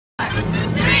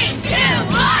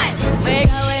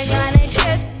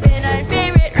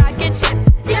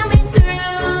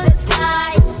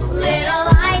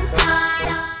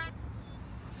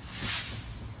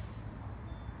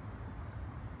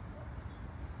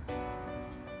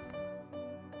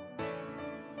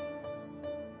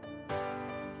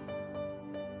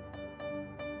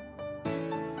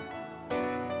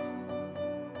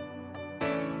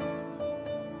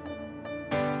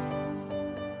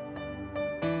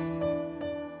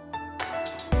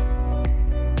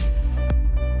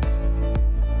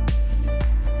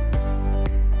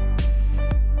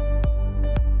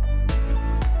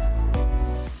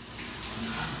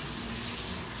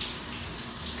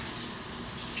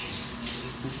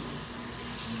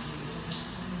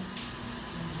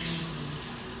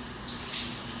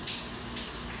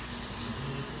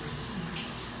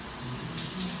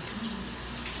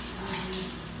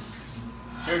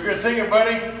You're a good singer,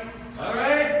 buddy. All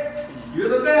right. You're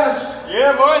the best.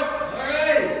 Yeah, boy. All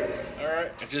right. All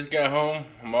right. I just got home.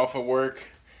 I'm off of work.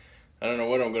 I don't know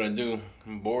what I'm gonna do.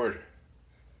 I'm bored.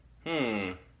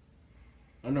 I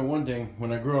know one thing.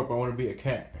 When I grow up, I want to be a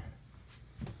cat.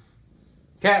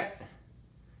 Cat,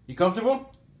 you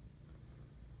comfortable?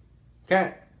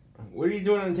 Cat, what are you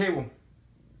doing on the table?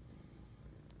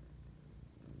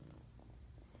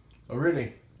 Oh,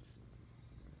 really?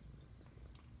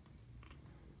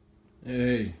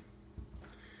 Hey.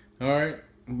 Alright,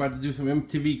 I'm about to do some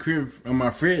MTV Crib on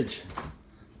my fridge.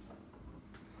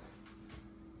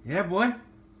 Yeah, boy.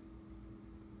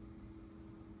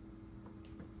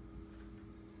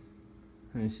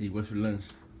 Let me see, what's for lunch?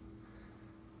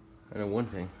 I know one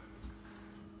thing.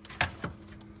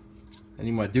 I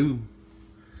need my dude.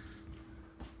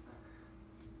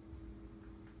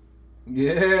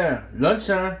 Yeah,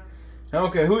 lunchtime. I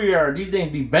don't care who you are. These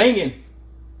things be banging.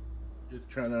 Just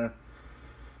trying to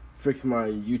fix my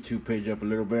YouTube page up a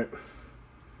little bit.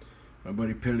 My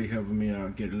buddy Pilly helping me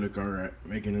out get it look alright,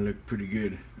 making it look pretty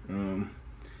good.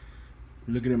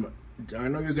 Look at him. I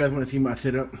know you guys want to see my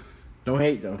setup. Don't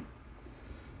hate though.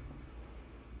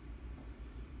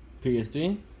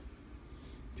 PS3,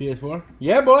 PS4.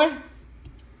 Yeah, boy.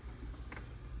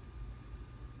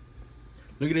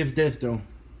 Look at this desk though.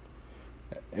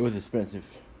 It was expensive.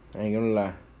 I ain't gonna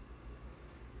lie.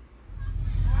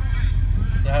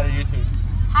 Say hi to YouTube.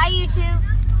 Hi, YouTube.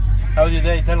 How was your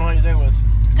day? Tell them how your day was.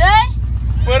 Good?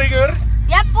 Pretty good.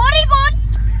 Yeah, pretty good.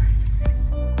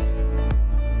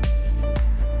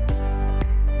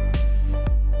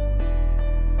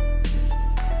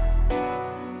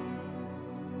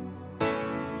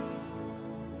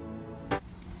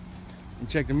 And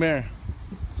check the mirror.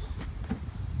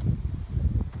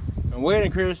 I'm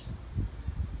waiting, Chris.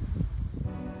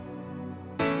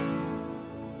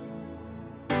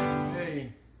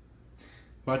 Hey.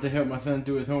 About to help my son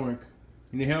do his homework.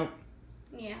 You need help?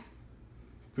 Yeah.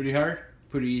 Pretty hard?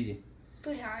 Pretty easy?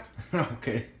 Pretty hard.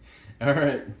 Okay.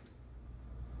 Alright.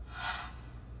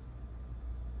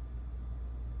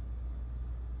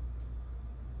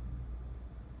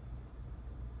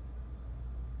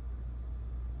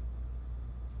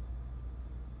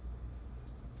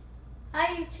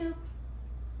 Hi, YouTube.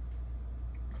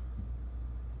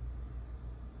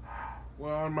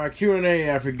 Well, on my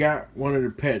Q&A, I forgot one of the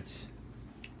pets.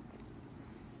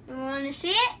 You want to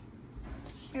see it?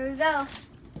 Here we go.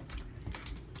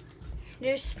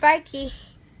 There's Spiky.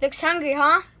 Looks hungry,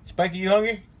 huh? Spiky, you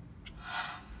hungry?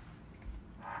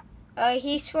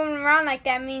 He's swimming around like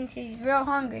that means he's real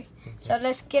hungry. So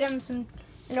let's get him some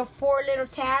 4 little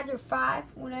tads or 5,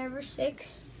 whatever,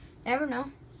 6. Never know.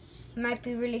 He might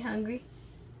be really hungry.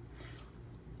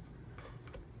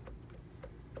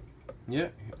 Yeah,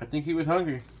 I think he was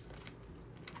hungry.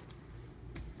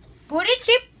 Booty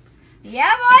chip.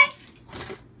 Yeah,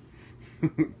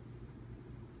 boy.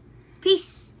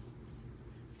 Peace.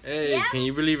 Hey, Yeah? Can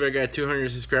you believe I got 200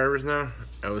 subscribers now?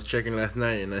 I was checking last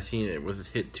night and I seen it was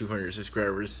hit 200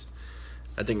 subscribers.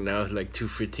 I think now it's like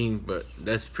 215, but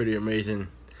that's pretty amazing.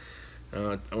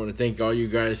 I want to thank all you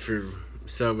guys for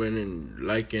subbing and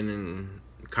liking and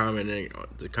commenting.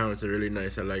 The comments are really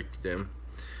nice. I like them.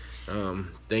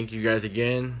 Thank you guys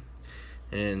again,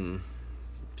 and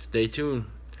stay tuned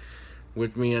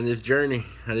with me on this journey,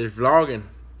 on this vlogging.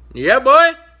 Yeah,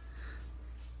 boy.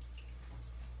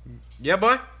 Yeah,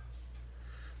 boy.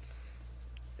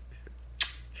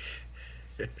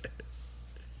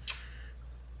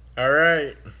 All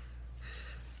right,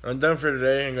 I'm done for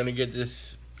today. I'm gonna get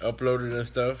this uploaded and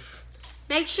stuff.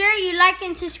 Make sure you like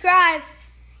and subscribe,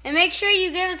 and make sure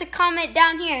you give us a comment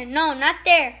down here. No, not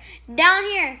there. Down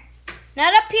here.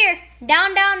 Not up here.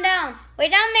 Down, down, down. Way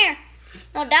down there.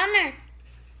 No, down there.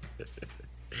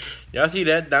 Y'all see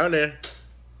that down there?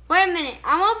 Wait a minute.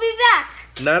 I'm going to be back.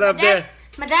 Not up there.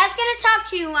 My dad's going to talk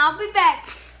to you. I'll be back.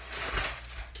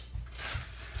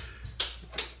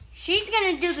 She's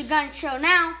going to do the gun show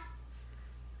now.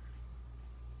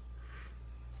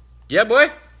 Yeah,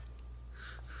 boy.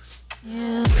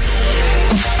 Yeah.